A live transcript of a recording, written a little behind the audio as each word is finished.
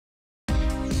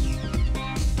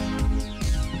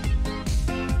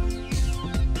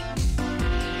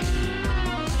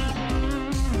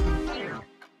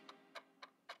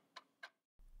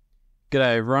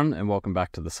G'day everyone and welcome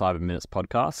back to the Cyber Minutes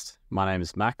podcast. My name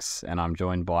is Max and I'm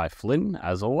joined by Flynn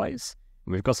as always.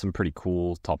 And we've got some pretty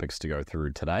cool topics to go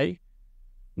through today.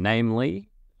 Namely,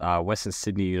 Western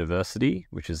Sydney University,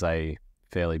 which is a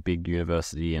fairly big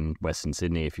university in Western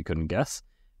Sydney if you couldn't guess,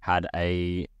 had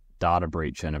a data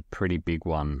breach and a pretty big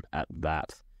one at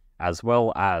that. As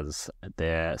well as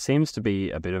there seems to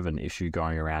be a bit of an issue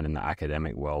going around in the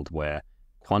academic world where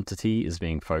quantity is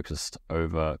being focused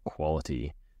over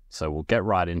quality. So we'll get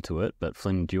right into it. But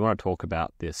Flynn, do you want to talk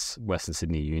about this Western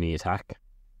Sydney Uni attack?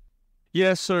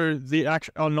 Yeah, so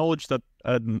our knowledge that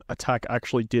an attack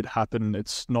actually did happen,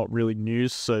 it's not really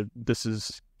news. So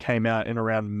this came out in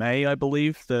around May, I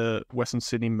believe. The Western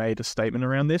Sydney made a statement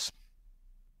around this.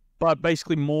 But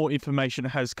basically more information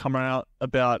has come out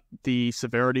about the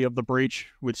severity of the breach,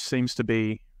 which seems to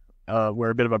be, we're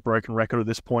a bit of a broken record at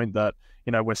this point that,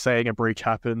 we're saying a breach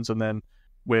happens and then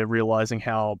we're realizing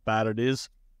how bad it is.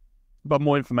 But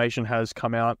more information has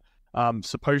come out.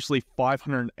 Supposedly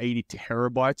 580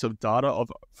 terabytes of data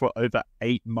for over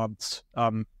 8 months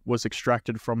was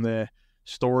extracted from their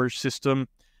storage system,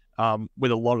 with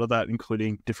a lot of that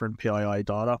including different PII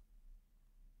data.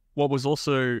 What was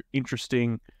also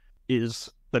interesting is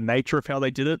the nature of how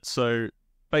they did it. So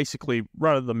basically,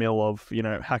 right of the mill of,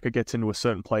 hacker gets into a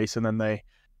certain place and then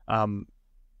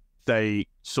they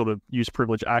sort of use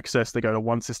privileged access. They go to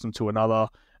one system to another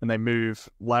and they move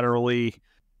laterally,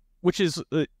 which is,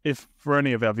 if for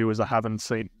any of our viewers that haven't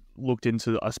looked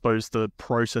into, I suppose, the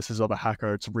processes of a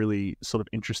hacker, it's a really sort of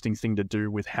interesting thing to do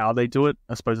with how they do it.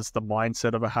 I suppose it's the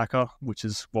mindset of a hacker, which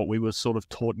is what we were sort of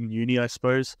taught in uni, I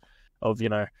suppose, of,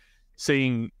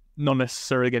 seeing, not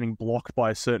necessarily getting blocked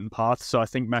by a certain path. So I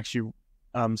think, Max, you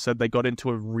said they got into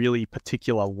a really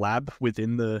particular lab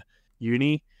within the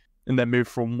uni and then moved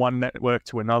from one network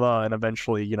to another and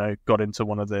eventually, got into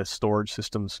one of their storage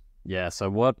systems. Yeah, so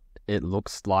what it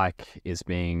looks like is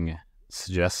being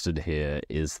suggested here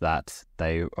is that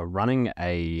they are running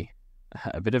a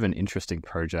bit of an interesting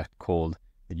project called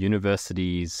the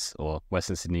university's, or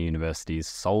Western Sydney University's,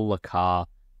 solar car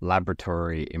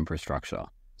laboratory infrastructure.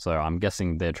 So I'm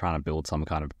guessing they're trying to build some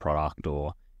kind of product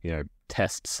or,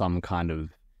 test some kind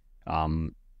of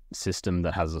system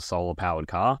that has a solar-powered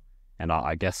car. And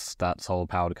I guess that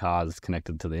solar-powered car is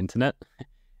connected to the internet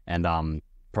and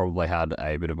probably had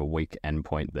a bit of a weak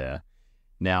endpoint there.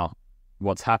 Now,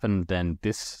 what's happened then,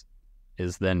 this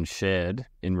is then shared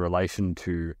in relation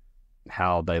to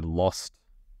how they lost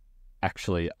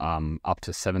actually up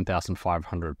to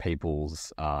 7,500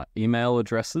 people's email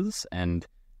addresses and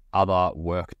other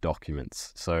work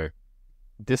documents. So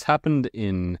this happened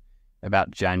in about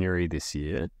January this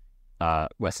year.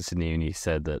 Western Sydney Uni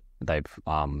said that they've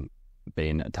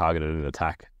been targeted an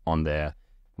attack on their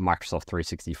Microsoft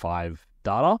 365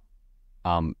 data,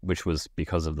 which was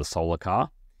because of the solar car.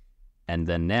 And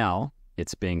then now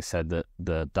it's being said that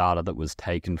the data that was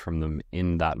taken from them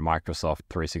in that Microsoft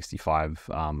 365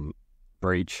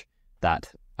 breach,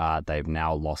 that they've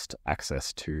now lost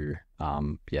access to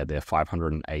their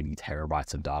 580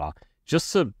 terabytes of data.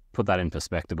 Just to put that in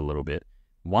perspective a little bit,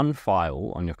 one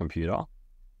file on your computer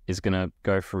is going to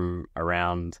go through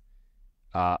around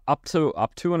up to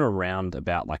and around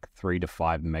about like 3 to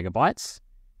 5 megabytes.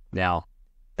 Now,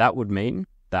 that would mean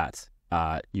that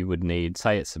you would need,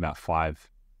 say it's about 5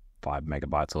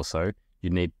 megabytes or so,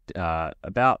 you need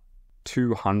about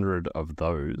 200 of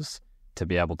those to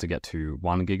be able to get to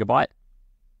 1 gigabyte,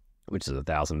 which is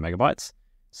 1,000 megabytes.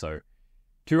 So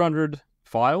 200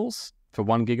 files for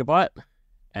 1 gigabyte,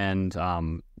 and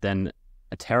then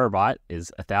a terabyte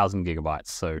is 1,000 gigabytes.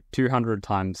 So 200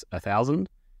 times 1,000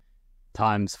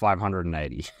 times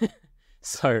 580.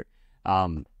 So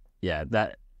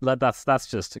that's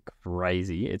just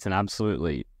crazy. It's an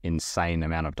absolutely insane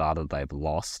amount of data they've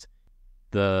lost.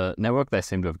 The network they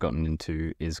seem to have gotten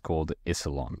into is called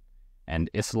Isilon. And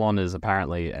Isilon is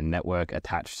apparently a network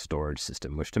attached storage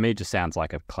system, which to me just sounds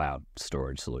like a cloud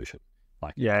storage solution.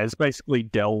 It's basically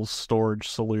Dell's storage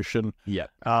solution. Yeah.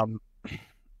 Right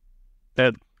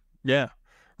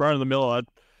in the middle.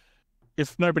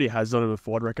 If nobody has done it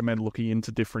before, I'd recommend looking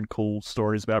into different cool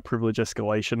stories about privilege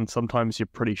escalation. Sometimes you're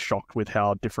pretty shocked with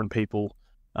how different people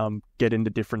get into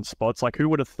different spots. Like, who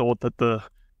would have thought that the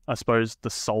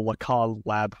solar car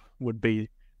lab would be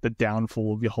the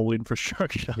downfall of your whole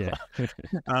infrastructure? Yeah.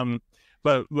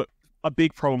 But a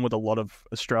big problem with a lot of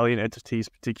Australian entities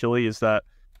particularly is that,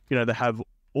 they have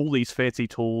all these fancy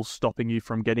tools stopping you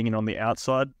from getting in on the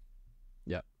outside.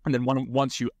 Yeah. And then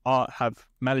once you have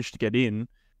managed to get in,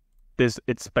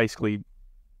 it's basically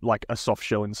like a soft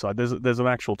shell inside. There's an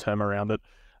actual term around it.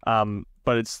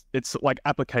 but it's like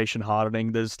application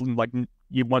hardening. There's like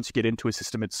once you get into a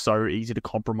system, it's so easy to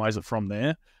compromise it from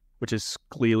there, which has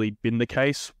clearly been the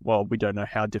case. Well, we don't know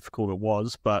how difficult it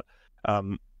was, but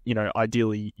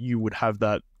ideally you would have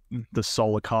that the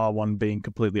solar car one being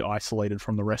completely isolated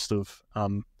from the rest of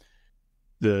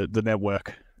the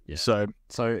network. Yeah. So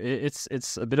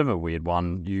it's a bit of a weird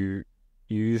one. You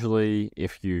usually,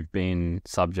 if you've been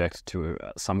subject to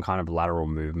some kind of lateral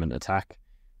movement attack,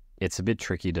 it's a bit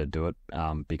tricky to do it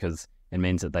because it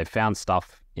means that they've found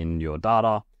stuff in your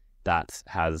data that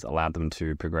has allowed them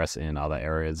to progress in other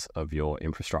areas of your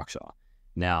infrastructure.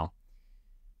 Now,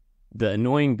 the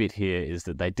annoying bit here is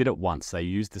that they did it once. They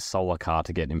used the solar car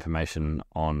to get information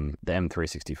on the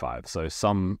M365. So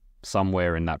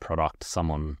somewhere in that product,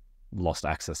 someone lost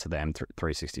access to the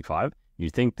M365.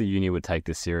 You'd think the uni would take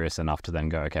this serious enough to then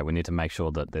go, okay, we need to make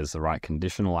sure that there's the right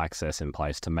conditional access in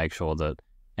place to make sure that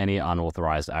any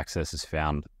unauthorized access is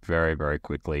found very, very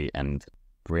quickly and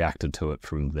reacted to it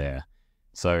from there.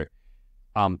 So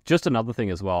just another thing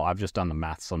as well, I've just done the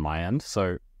maths on my end.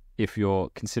 So if you're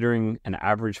considering an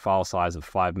average file size of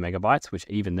 5 megabytes, which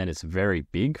even then is very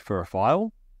big for a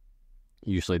file,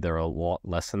 usually they're a lot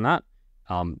less than that,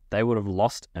 they would have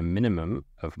lost a minimum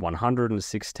of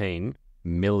 116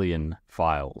 million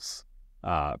files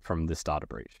from this data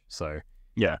breach. So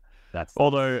yeah,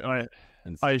 although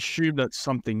I assume that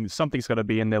something's going to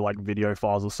be in there, like video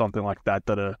files or something like that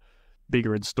are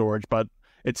bigger in storage, but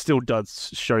it still does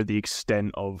show the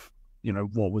extent of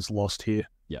what was lost here.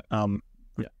 Yeah.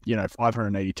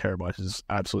 580 terabytes is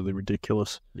absolutely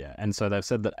ridiculous. Yeah, and so they've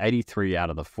said that 83 out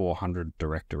of the 400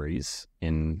 directories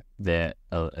in their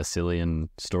Asilian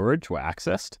storage were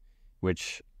accessed,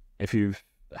 which, if you've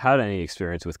had any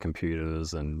experience with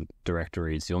computers and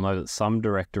directories, you'll know that some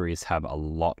directories have a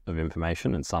lot of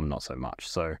information and some not so much.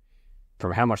 So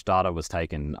from how much data was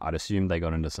taken, I'd assume they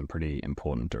got into some pretty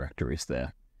important directories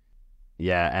there.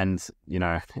 Yeah, and,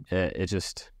 it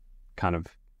just kind of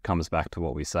comes back to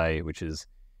what we say, which is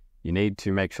you need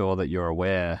to make sure that you're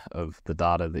aware of the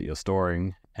data that you're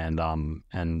storing,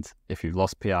 and if you've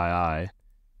lost PII,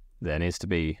 there needs to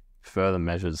be further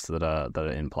measures that are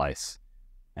in place.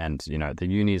 And the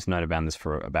uni has known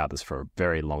about this for a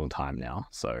very long time now.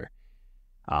 So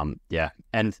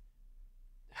and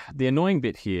the annoying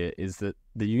bit here is that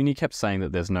the uni kept saying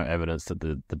that there's no evidence that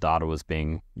the data was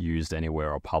being used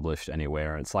anywhere or published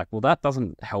anywhere. And it's like, well, that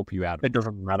doesn't help you out. It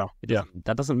doesn't matter.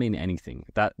 That doesn't mean anything.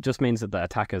 That just means that the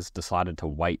attackers decided to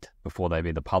wait before they've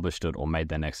either published it or made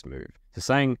their next move. So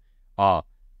saying, oh,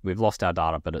 we've lost our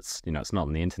data, but it's it's not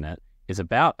on the internet, is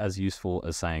about as useful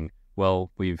as saying,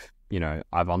 well,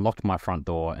 I've unlocked my front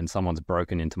door and someone's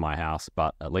broken into my house,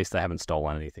 but at least they haven't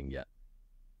stolen anything yet.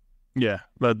 Yeah,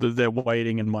 but they're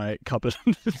waiting in my cupboard.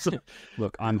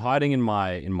 Look, I'm hiding in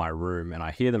my room and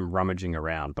I hear them rummaging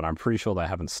around, but I'm pretty sure they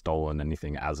haven't stolen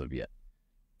anything as of yet.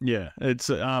 Yeah, it's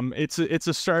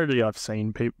a strategy I've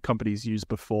seen companies use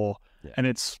before, and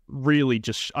it's really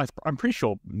just I'm pretty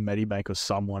sure Medibank or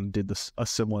someone did a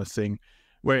similar thing,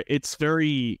 where it's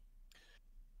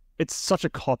such a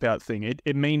cop-out thing.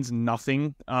 It means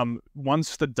nothing.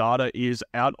 Once the data is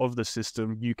out of the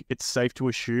system, it's safe to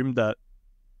assume that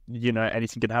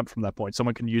anything can happen from that point.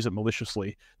 Someone can use it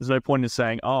maliciously. There's no point in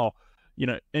saying,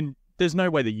 and there's no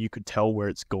way that you could tell where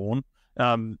it's gone.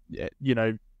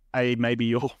 Maybe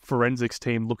your forensics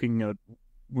team looking at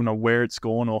where it's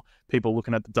gone, or people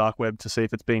looking at the dark web to see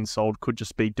if it's being sold, could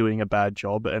just be doing a bad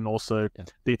job, and also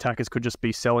the attackers could just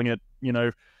be selling it,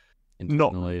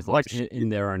 internally, not in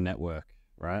their own network,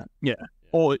 right? Yeah,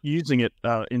 or using it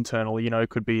internally. It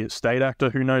could be a state actor.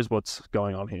 Who knows what's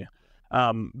going on here?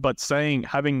 But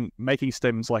making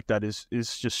statements like that is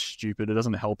just stupid. It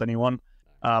doesn't help anyone.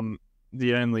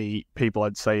 The only people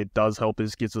I'd say it does help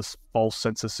is gives a false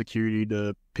sense of security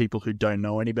to people who don't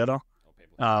know any better.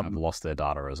 People have lost their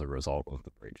data as a result of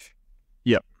the breach.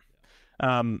 Yep.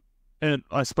 And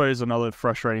I suppose another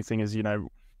frustrating thing is,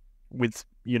 with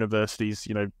universities,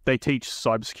 they teach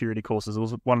cybersecurity courses. It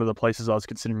was one of the places I was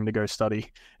considering to go study,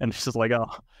 and it's just like,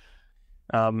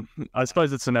 I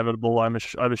suppose it's inevitable. I'm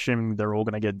assuming they're all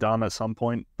going to get done at some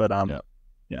point, but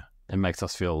yeah, it makes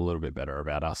us feel a little bit better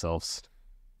about ourselves.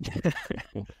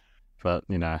 But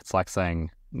it's like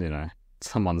saying,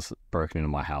 someone's broken into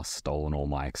my house, stolen all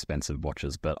my expensive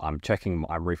watches, but I'm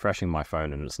refreshing my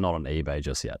phone, and it's not on eBay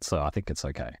just yet, so I think it's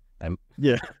okay.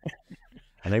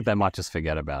 I think they might just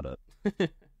forget about it.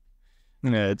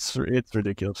 Yeah, it's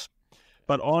ridiculous.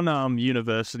 But on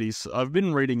universities, I've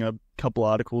been reading a couple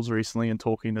articles recently and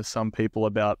talking to some people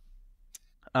about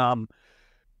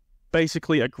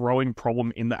basically a growing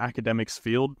problem in the academics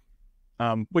field.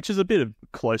 which is a bit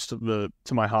close to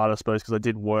my heart, I suppose, because I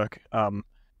did work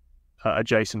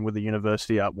adjacent with the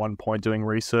university at one point doing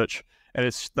research, and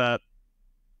it's that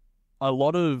a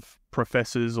lot of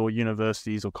professors or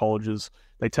universities or colleges,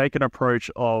 they take an approach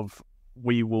of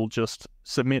we will just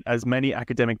submit as many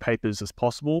academic papers as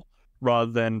possible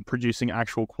rather than producing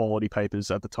actual quality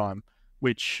papers at the time,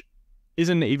 which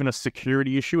isn't even a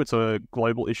security issue. It's a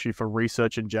global issue for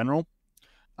research in general.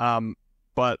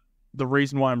 But the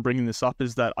reason why I'm bringing this up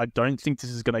is that I don't think this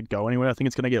is going to go anywhere. I think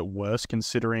it's going to get worse,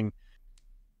 considering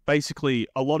basically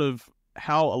a lot of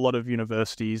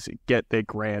universities get their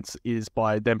grants is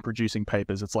by them producing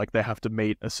papers. It's like they have to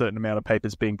meet a certain amount of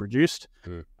papers being produced,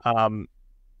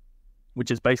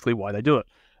 which is basically why they do it.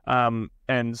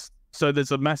 And so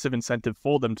there's a massive incentive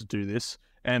for them to do this.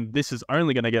 And this is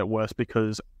only going to get worse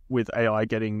because with AI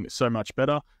getting so much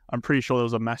better, I'm pretty sure there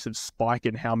was a massive spike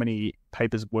in how many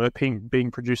papers were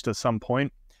being produced at some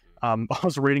point. I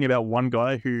was reading about one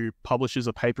guy who publishes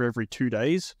a paper every 2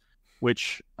 days,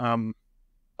 which I'll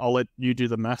let you do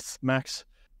the maths, Max.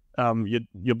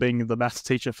 You're being the maths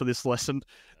teacher for this lesson.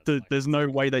 There's no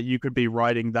way that you could be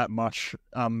writing that much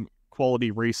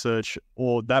quality research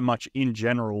or that much in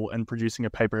general and producing a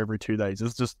paper every 2 days.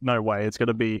 There's just no way. It's going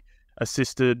to be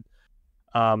assisted.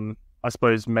 I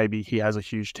suppose maybe he has a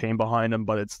huge team behind him,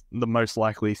 but it's the most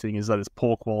likely thing is that it's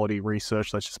poor quality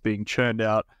research that's just being churned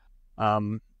out,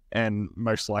 and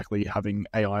most likely having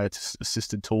AI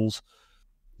assisted tools.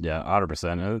 Yeah,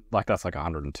 100%. Like that's like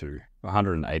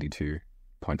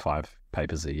 182.5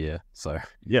 papers a year. So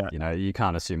yeah, you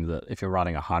can't assume that if you're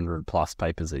writing 100 plus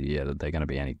papers a year that they're going to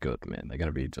be any good, man. They're going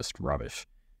to be just rubbish.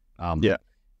 Yeah,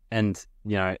 and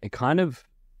it kind of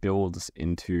builds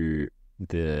into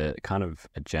the kind of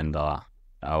agenda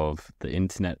of the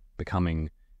internet becoming,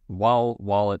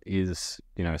 while it is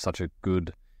such a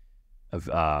good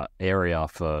area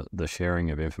for the sharing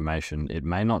of information, it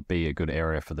may not be a good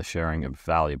area for the sharing of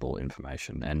valuable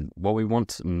information. And what we want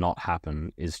to not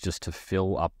happen is just to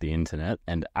fill up the internet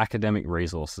and academic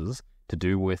resources to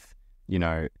do with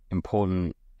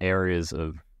important areas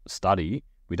of study.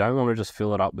 We don't want to just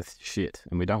fill it up with shit,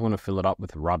 and we don't want to fill it up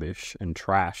with rubbish and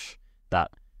trash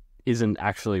that isn't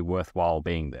actually worthwhile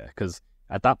being there. Because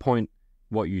at that point,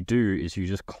 what you do is you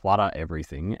just clutter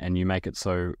everything and you make it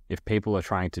so if people are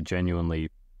trying to genuinely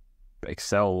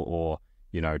excel or,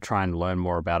 try and learn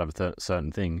more about a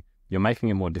certain thing, you're making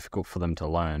it more difficult for them to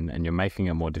learn, and you're making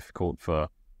it more difficult for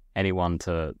anyone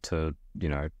to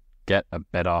get a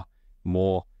better,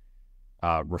 more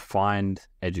refined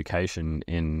education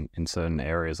in certain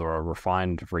areas, or a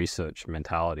refined research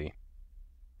mentality.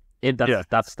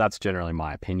 That's generally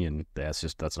my opinion there. It's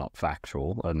just that's not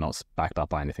factual and not backed up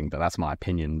by anything, but that's my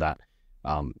opinion that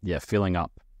filling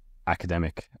up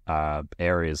academic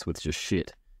areas with just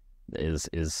shit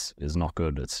is not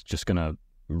good. It's just going to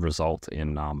result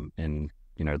in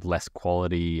less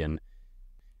quality. And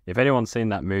if anyone's seen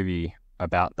that movie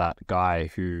about that guy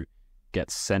who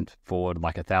gets sent forward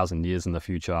like 1,000 years in the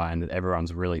future and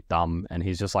everyone's really dumb and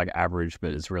he's just like average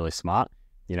but is really smart,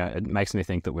 it makes me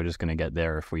think that we're just going to get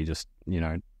there if we just,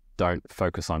 don't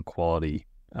focus on quality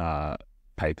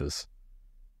papers.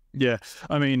 Yeah.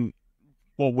 I mean,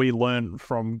 what we learned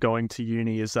from going to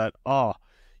uni is that,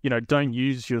 don't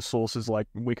use your sources like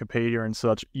Wikipedia and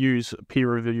such. Use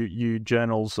peer-reviewed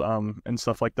journals and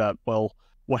stuff like that. Well,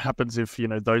 what happens if,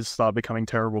 those start becoming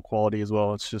terrible quality as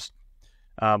well? It's just,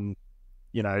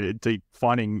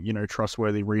 finding,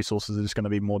 trustworthy resources is going to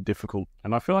be more difficult.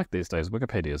 And I feel like these days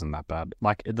Wikipedia isn't that bad.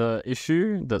 Like the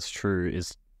issue that's true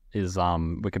is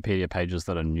Wikipedia pages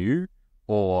that are new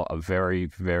or are very,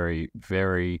 very,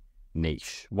 very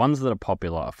niche. Ones that are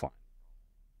popular are fine.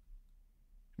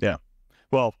 Yeah.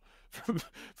 Well,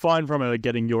 fine from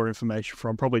getting your information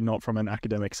from, probably not from an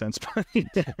academic sense. But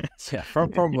yeah,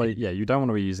 probably, yeah, you don't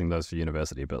want to be using those for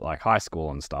university, but like high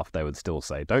school and stuff, they would still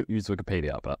say, don't use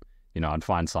Wikipedia, but I'd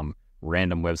find some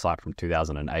random website from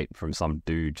 2008 from some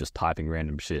dude just typing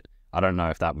random shit. I don't know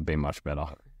if that would be much better.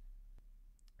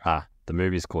 The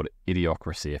movie's called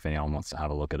Idiocracy, if anyone wants to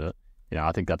have a look at it.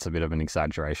 I think that's a bit of an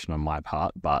exaggeration on my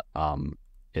part, but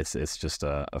it's just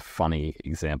a funny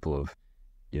example of,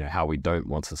 how we don't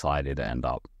want society to end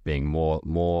up being more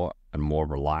and more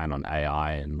reliant on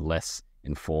AI and less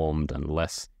informed and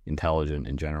less intelligent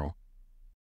in general.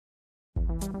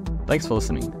 Thanks for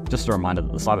listening. Just a reminder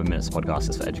that the Cyber Minutes podcast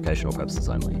is for educational purposes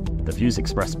only. The views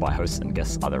expressed by hosts and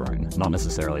guests are their own, not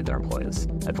necessarily their employers.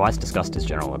 Advice discussed is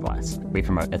general advice. We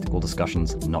promote ethical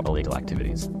discussions, not illegal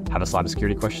activities. Have a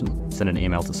cybersecurity question? Send an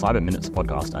email to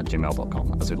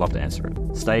cyberminutespodcast@gmail.com, as we'd love to answer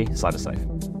it. Stay cyber safe.